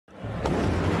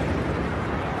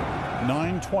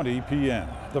9:20 p.m.,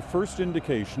 the first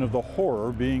indication of the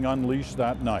horror being unleashed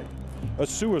that night. A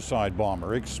suicide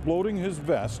bomber exploding his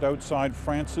vest outside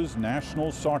France's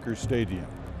National Soccer Stadium.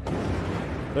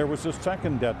 There was a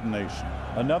second detonation,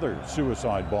 another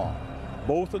suicide bomb.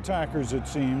 Both attackers, it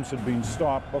seems, had been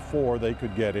stopped before they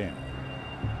could get in.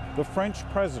 The French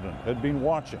president had been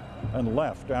watching and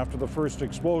left after the first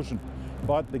explosion,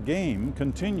 but the game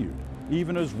continued,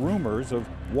 even as rumors of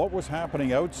what was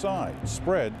happening outside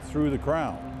spread through the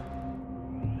crowd.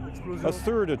 A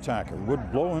third attacker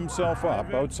would blow himself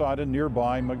up outside a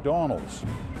nearby McDonald's.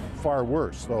 Far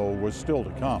worse, though, was still to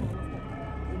come.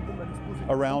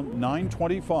 Around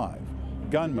 9:25,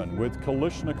 gunmen with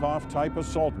Kalashnikov-type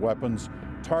assault weapons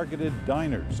targeted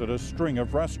diners at a string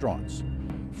of restaurants.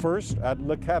 First at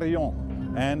Le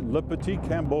Carillon and Le Petit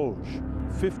Cambodge.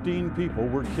 15 people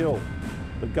were killed.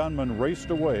 The gunman raced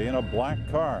away in a black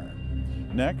car.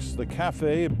 Next, the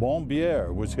Café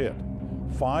Bombière was hit.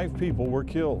 5 people were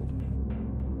killed.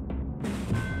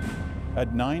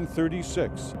 At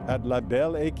 9:36, at La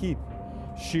Belle Équipe,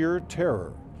 sheer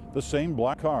terror. The same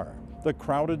black car, the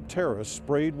crowded terrace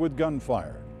sprayed with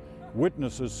gunfire.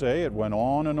 Witnesses say it went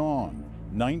on and on.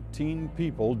 19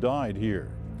 people died here.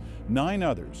 9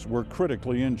 others were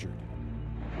critically injured.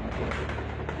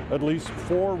 At least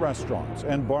 4 restaurants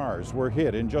and bars were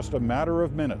hit in just a matter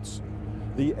of minutes.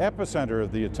 The epicenter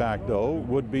of the attack, though,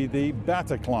 would be the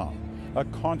Bataclan, a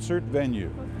concert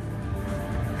venue.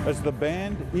 As the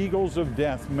band Eagles of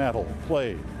Death Metal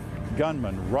played,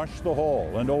 gunmen rushed the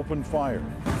hall and opened fire.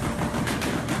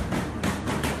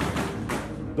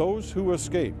 Those who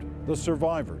escaped, the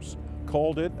survivors,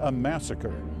 called it a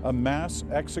massacre, a mass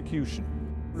execution.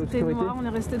 C'était noir, on est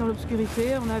resté dans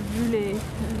l'obscurité, on a vu les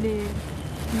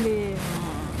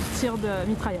tirs de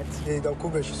mitraillettes. Et d'un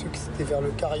coup, je suis sûr que c'était vers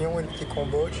le Carillon et le Petit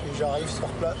Cambodge, et j'arrive sur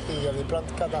place et il y avait plein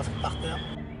de cadavres par terre.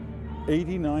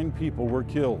 89 people were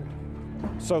killed.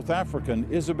 South African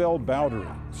Isabel Bowdery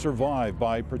survived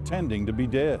by pretending to be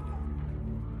dead.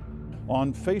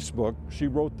 On Facebook, she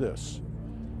wrote this: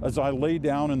 "As I lay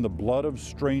down in the blood of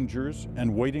strangers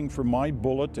and waiting for my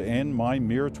bullet to end my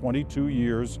mere 22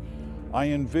 years,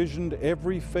 I envisioned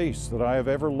every face that I have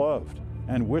ever loved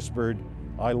and whispered,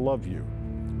 'I love you,'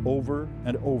 over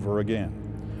and over again,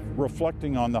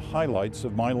 reflecting on the highlights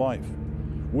of my life,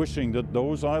 wishing that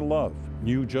those I love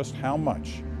knew just how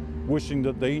much, wishing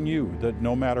that they knew that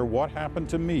no matter what happened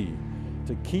to me,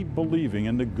 to keep believing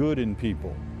in the good in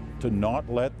people, to not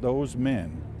let those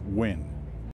men win."